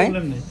চিন্তা নাই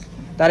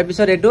তাৰ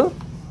পিছত এটো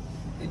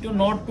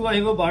Note 2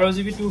 আহিব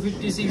 12GB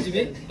 256GB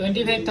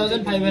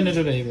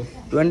 25500 ত আহিব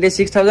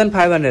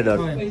 26500 ত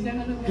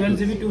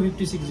 12GB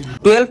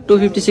 256GB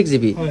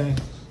 256GB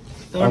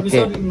তাৰ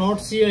পিছত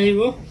Note C আহিব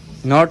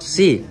Note C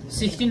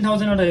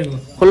 16000 ত আহিব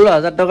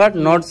 16000 টকাত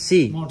Note C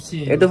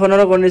এটো ফোনৰ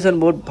কন্ডিশন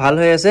বহুত ভাল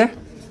হৈ আছে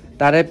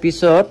তাৰে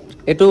পিছত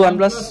এটো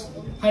OnePlus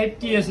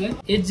 5T আছে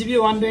 8GB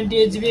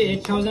 128GB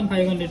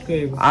 8500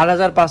 কইব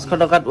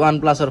 8500 টকাত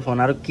OnePlus ৰ ফোন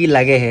আৰু কি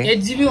লাগে হে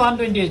 8GB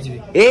 128GB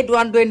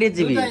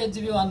 128GB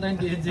 8GB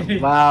 128GB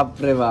বাপ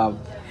ৰে বাপ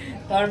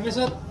তাৰ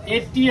পিছত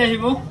 8T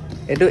আহিব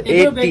এটো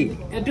 8T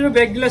এটোৰ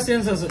বেক গ্লাস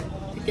চেঞ্জ আছে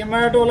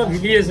ক্যামেৰাটো অলপ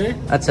হিলি আছে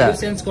আচ্ছা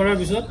চেঞ্জ কৰাৰ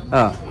পিছত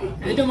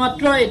এটো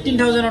মাত্ৰ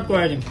 18000 ত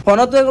কৰাই দিম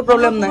ফোনতো একো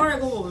প্ৰবলেম নাই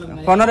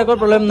ফোনৰ একো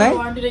প্ৰবলেম নাই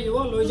ওয়াৰেন্টি থাকিব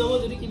লৈ যাব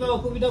যদি কিবা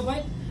অসুবিধা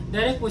পায়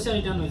ডাইৰেক্ট পইচা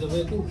ৰিটাৰ্ণ হৈ যাব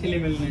একো খেলি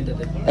মেলি নাই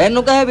তাতে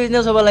এনুকাহে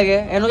বিজনেস হ'ব লাগে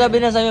এনুকা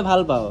বিজনেস আমি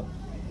ভাল পাও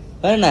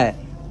হয় নাই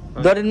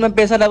দৰিন মই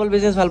পেছা ডাবল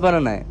বিজনেস ভাল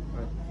পাও নাই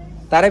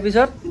তাৰে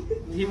পিছত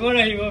ভিভো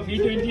আহিব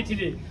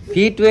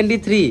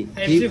V23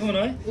 5G ফোন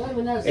হয়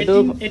এটো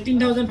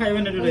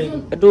 18500 আহিব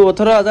এটো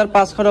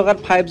 18500 টকাত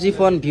 5G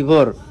ফোন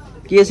ভিভোৰ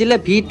কি আছিল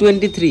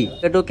V23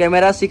 এটো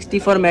ক্যামেৰা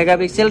 64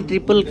 মেগাপিক্সেল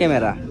ট্ৰিপল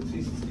ক্যামেৰা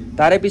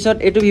তাৰে পিছত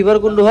এটো ভিভোৰ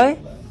কোনটো হয়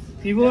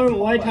ভিভোৰ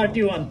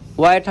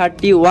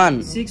Y31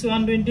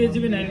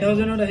 6128GB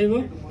 9000 ত আহিব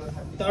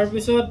তাৰ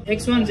পিছত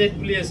X1Z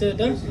বুলি আছে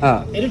এটা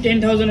এটো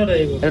 10000 ত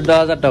আহিব এটো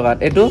 10000 টকাত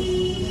এটো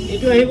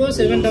আহিব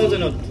 7000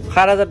 ত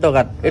 7000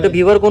 টকাত এটো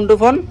ভিভোৰ কোনটো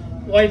ফোন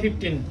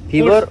Y15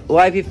 ভিভোৰ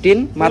Y15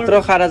 মাত্ৰ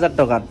 7000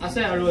 টকাত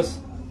আছে আৰু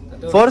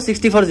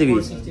 464GB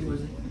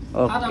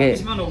ওকে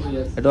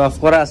এটো অফ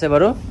কৰা আছে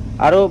বাৰু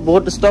আৰু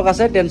বহুত ষ্টক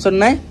আছে টেনচন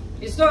নাই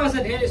ষ্টক আছে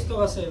ঢেৰ ষ্টক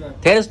আছে এবাৰ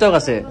ঢেৰ ষ্টক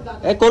আছে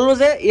এই কলো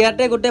যে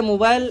ইয়াতে গোটে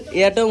মোবাইল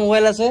ইয়াতে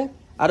মোবাইল আছে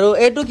আৰু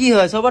এইটো কি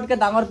হয় সবতকে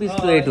ডাঙৰ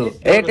পিছটো এইটো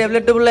এই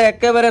ট্যাবলেটটো বলে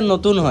একেবাৰে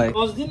নতুন হয়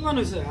 10 দিন মান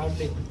হৈছে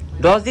হাৰ্ডলি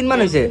 10 দিন মান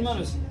হৈছে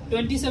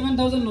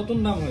 27000 নতুন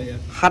দাম হয় ইয়াৰ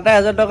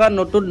 7000 টকা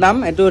নতুন দাম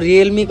এটো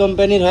Realme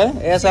কোম্পানীৰ হয়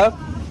এ চাওক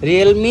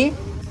Realme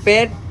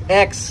Pad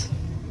X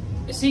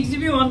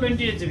 6GB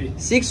 128GB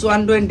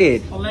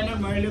 6128 অনলাইনত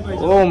মাৰিলে পাই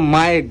ও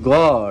মাই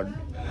গড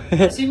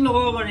সিম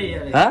লগাব পাৰি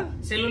ইয়াৰে হা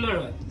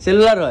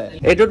সেলুলাৰ হয়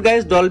এটোত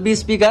গাইস ডলবি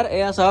স্পিকাৰ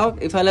এয়া চাওক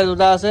ইফালে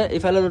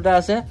দুটা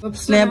আছে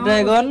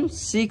স্ন্যাপড্ৰাগন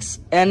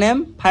 6nm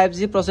 5G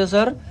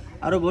প্ৰসেসৰ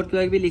আৰু বহুত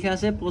কিবা কিবি লিখা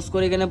আছে পোষ্ট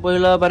কৰি কেনে পঢ়ি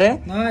লব পাৰে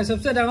নাই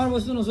সবচে ডাঙৰ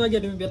বস্তু নচোৱা কি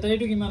তুমি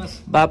ব্যাটাৰীটো কিমান আছে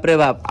বাপ ৰে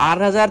বাপ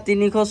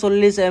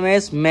 8340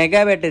 mAh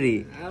মেগা ব্যাটাৰী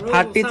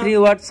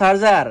 33 ওয়াট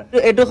চাৰ্জাৰ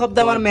এটো শব্দ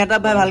আমাৰ মেটা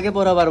ভাই ভালকে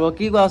পঢ়া পাৰবো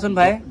কি কোৱাচোন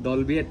ভাই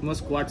ডলবি এটমস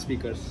কোৱাড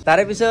স্পিকাৰছ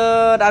তাৰে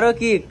পিছত আৰু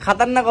কি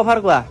খাতাৰনাক অফাৰ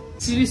কোৱা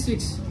সিৰিজ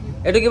 6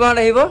 এটো কিমান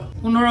আহিব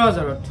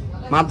 15000 ত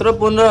মাত্ৰ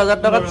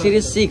 15000 টকাত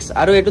সিৰিজ 6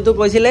 আৰু এটো তো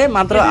কৈছিলে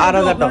মাত্ৰ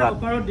 8000 টকা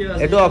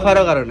এটো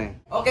অফাৰৰ কাৰণে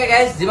ওকে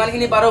গাইস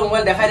যিমানখিনি পাৰো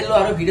মোবাইল দেখাই দিলো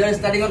আৰু ভিডিও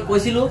ষ্টাৰ্টিংত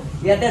কৈছিলো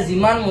ইয়াতে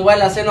যিমান মোবাইল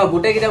আছে ন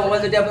গোটেই কিটা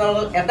মোবাইল যদি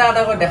আপোনালোকক এটা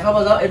এটা কৰি দেখাব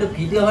যাও এটো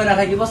ভিডিও হৈ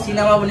নাথাকিব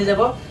সিনেমা বনি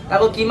যাব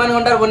তাকো কিমান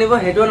ঘণ্টাৰ বনিব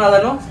হেটো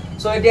নাজানো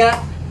সো এতিয়া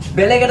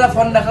বেলেগ এটা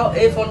ফোন দেখাও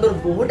এই ফোনটোৰ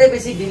বহুতে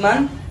বেছি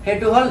ডিমান্ড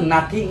হেটো হল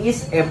নাথিং ইজ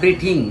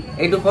এভৰিথিং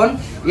এইটো ফোন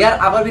ইয়াৰ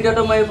আগৰ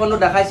ভিডিওটো মই এই ফোনটো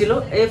দেখাইছিলো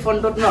এই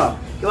ফোনটোত ন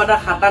কিবা এটা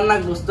খাতাৰনাক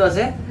বস্তু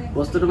আছে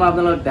বস্তুটো মই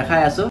আপোনালোকক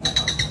দেখাই আছো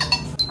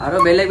আৰু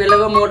বেলেগ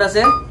বেলেগ মোড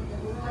আছে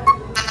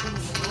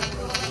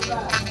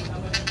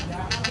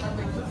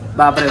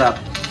বাপ ৰে বাপ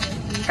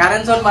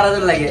কাৰেন্ট শট মাৰা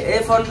যেন লাগে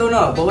এই ফোনটো ন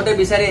বহুতে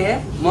বিচাৰি আহে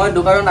মই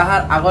দোকানত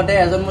আহাৰ আগতে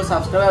এজন মোৰ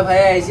সাবস্ক্ৰাইবাৰ ভাই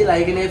আহিছিল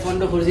আহি কিনে এই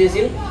ফোনটো খুজি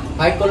আছিল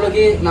ভাইক কলো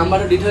কি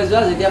নাম্বাৰটো দি থৈ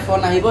যোৱা যেতিয়া ফোন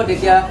আহিব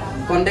তেতিয়া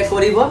কন্টাক্ট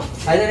কৰিব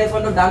ভাইজান এই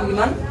ফোনটোৰ দাম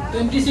কিমান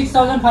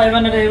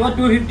 26500 আহিব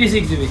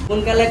 256GB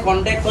সোনকালে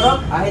কন্টাক্ট কৰক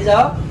আহি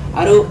যাওক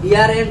আৰু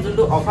ইয়াৰ এম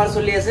যোনটো অফাৰ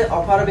চলি আছে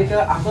অফাৰৰ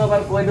বিষয়ে আকৌ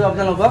এবাৰ কৈ দিও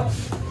আপোনালোকক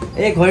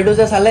এই ঘড়ীটো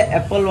যে চালে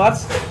এপল ওয়াচ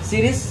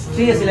সিৰিজ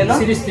 3 আছিল ন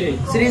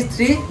সিৰিজ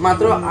 3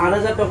 মাত্ৰ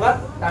 8000 টকা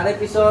তাৰে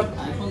পিছত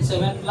iPhone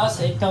 7 Plus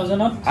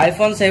 8000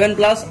 iPhone 7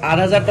 Plus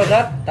 8000 টকা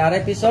তাৰে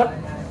পিছত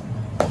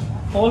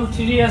Fold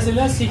 3 আছিল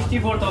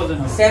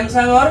 64000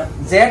 Samsung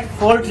Z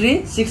Fold 3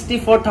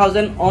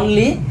 64000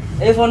 only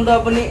এই ফোনটো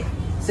আপুনি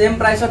সেম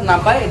প্ৰাইসত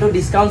নাপায় এটো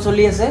ডিসকাউন্ট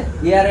চলি আছে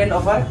ইয়াৰ এন্ড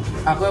অফাৰ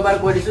আকৌ এবাৰ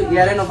কৈ দিছো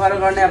ইয়াৰ এন্ড অফাৰৰ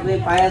কাৰণে আপুনি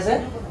পাই আছে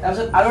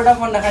তাৰপিছত আৰু এটা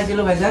ফোন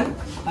দেখাইছিলো ভাইজান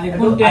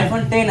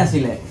iPhone 10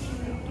 আছিল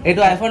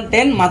এটো iPhone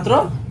 10 মাত্ৰ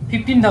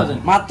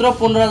 15000 মাত্ৰ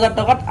 15000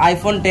 টকাত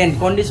iPhone 10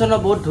 কন্ডিশন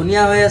বহুত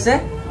ধুনিয়া হৈ আছে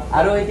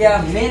আৰু এতিয়া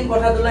মেইন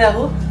কথাটোলৈ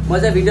আহো মই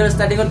যে ভিডিও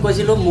ষ্টাৰ্টিংত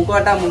কৈছিলো মুকো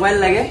এটা মোবাইল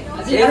লাগে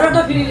আৰু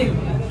এটা ফ্ৰী দিম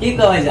কি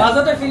কয় যা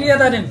মাজতে ফ্ৰী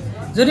এটা দিম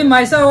যদি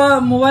মাইসা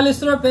মোবাইল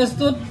ষ্টৰৰ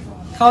পেজটোত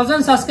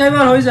 1000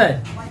 সাবস্ক্ৰাইবাৰ হৈ যায়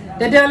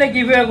তেতিয়ালে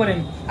গিভঅৱে কৰিম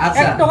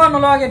 1 টকা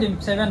নলগাকে দিম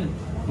 7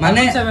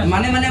 মানে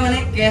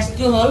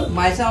কেছটো হল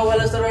মাইসা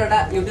মোবাইল ষ্টৰৰ এটা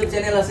ইউটিউব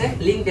চেনেল আছে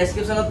লিংক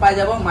ডেসক্ৰিপচনত পাই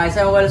যাব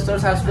মাইসা মোবাইল ষ্টৰ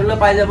সাৰ্চ কৰিলে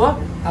পাই যাব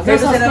এই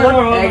চেনেলত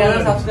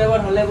 1000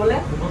 সাবস্ক্ৰাইবাৰ হলে বলে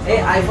এই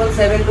iPhone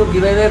 7 টো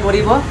গিভঅৱে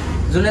কৰিব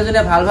জুনে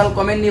জুনে ভাল ভাল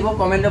কমেন্ট দিব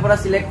কমেন্টৰ পৰা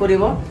সিলেক্ট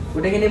কৰিব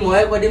গুটেখিনি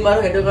মই কৈ দিম বাৰু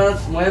এটো কাৰণ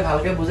মই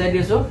ভালকে বুজাই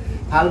দিছো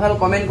ভাল ভাল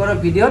কমেন্ট কৰক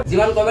ভিডিওত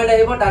যিমান কমেন্ট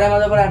আহিব তাৰে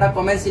মাজৰ পৰা এটা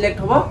কমেন্ট সিলেক্ট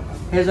হ'ব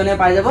হেজনে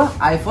পাই যাব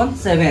iPhone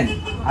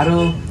 7 আৰু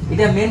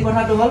এটা মেইন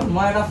কথাটো হল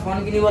মই এটা ফোন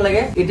কিনিব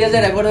লাগে এটা যে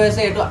ৰেকৰ্ড হৈ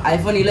আছে এটো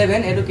iPhone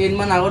 11 এটো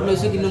কেইমান আগত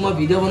লৈছো কিন্তু মই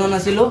ভিডিও বনোৱা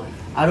নাছিলো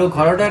আৰু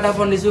ঘৰতে এটা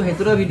ফোন দিছো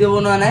হেতুৰো ভিডিও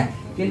বনোৱা নাই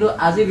কিন্তু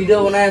আজি ভিডিও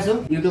বনাই আছো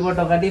ইউটিউবৰ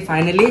টকা দি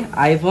ফাইনালি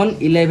iPhone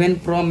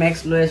 11 Pro Max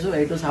লৈ আছো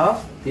এইটো চাওক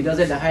ভিডিও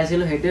যে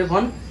দেখাইছিলো হেতুৱে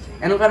ফোন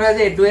এনেকুৱা নহয়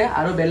যে এটোৱে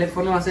আৰু বেলেগ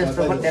ফোনো আছে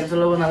ষ্টকত টেনচন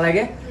লব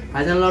নালাগে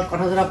ভাইজান লগত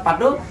কথা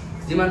পাতো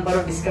যিমান পাৰো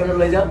ডিসকাউন্ট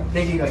লৈ যাও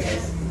দেখি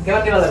গাইস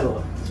কেমন লাগিব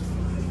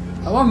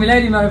হ'ব মিলাই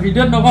দিম আৰু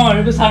ভিডিঅ'ত নকম আৰু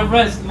এইটো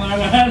সাৰপ্ৰাইজ তোমাৰ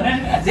কাৰণে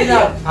জি না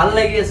ভাল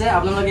লাগি আছে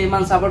আপোনালোকে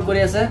ইমান সাপোৰ্ট কৰি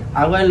আছে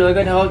আগুৱাই লৈ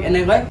গৈ থাকক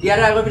এনেকৈ ইয়াৰ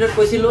আগৰ ভিডিঅ'ত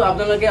কৈছিলো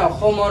আপোনালোকে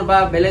অসমৰ বা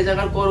বেলেগ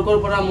জাগাৰ কৰ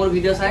পৰা মোৰ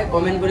ভিডিঅ' চাই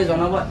কমেন্ট কৰি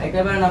জনাব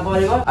একেবাৰে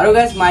নাপাহৰিব আৰু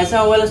গাইস মাইছা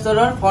মোবাইল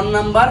ষ্টৰৰ ফোন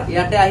নাম্বাৰ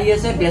ইয়াতে আহি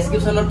আছে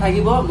ডেসক্ৰিপচনত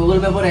থাকিব গুগল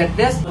মেপৰ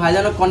এড্ৰেছ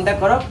ভাইজানক কন্টাক্ট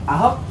কৰক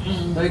আহক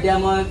তো এতিয়া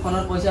মই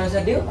ফোনৰ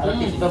পইচা দিও আৰু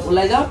টিকটক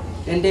ওলাই যাও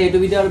তেন্তে এইটো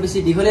ভিডিঅ' আৰু বেছি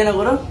দীঘলীয়া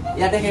নকৰো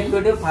ইয়াতে শেষ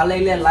কৰি দিও ভাল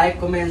লাগিলে লাইক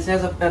কমেন্ট শেয়াৰ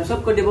সাবস্ক্ৰাইব সব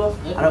কৰি দিব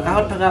আৰু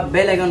কাষত থকা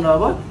বেল আইকন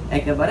দবাব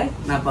একেবাৰে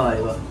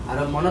নাপাহৰিব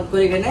আৰু মনত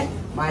কৰি কেনে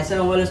মাইছা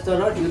মোবাইল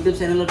ষ্টৰৰ ইউটিউব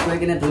চেনেলত গৈ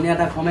কেনে ধুনীয়া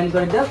এটা কমেন্ট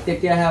কৰি দিয়ক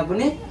তেতিয়াহে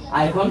আপুনি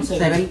iPhone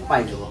 7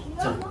 পাই যাব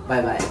চল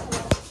বাই বাই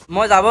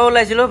মই যাব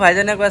ওলাইছিলো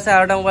ভাইজনে কৈছে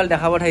আৰু এটা মোবাইল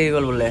দেখাব থাকি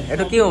গল বোলে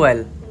এটো কি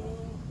মোবাইল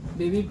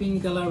বেবি পিংক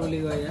কালাৰ বুলি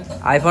কয়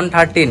iPhone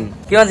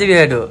 13 কিমান জিবি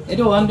হেটো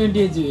এটো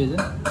 128 জিবি আছে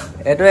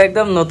এটো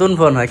একদম নতুন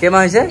ফোন হয় কেমা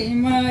হৈছে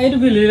এটো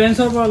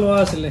ৰিলায়েন্সৰ পৰা লোৱা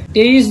আছিল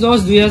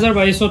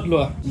 23/10/2022 ত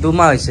লোৱা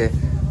দুমা হৈছে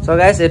সো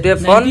গাইস এটো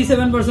ফোন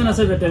 97%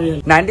 আছে ব্যাটাৰি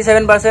হেলথ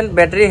 97%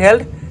 ব্যাটাৰি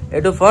হেলথ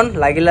এটো ফোন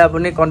লাগিলে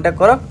আপুনি কন্টাক্ট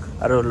কৰক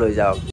আৰু লৈ যাওক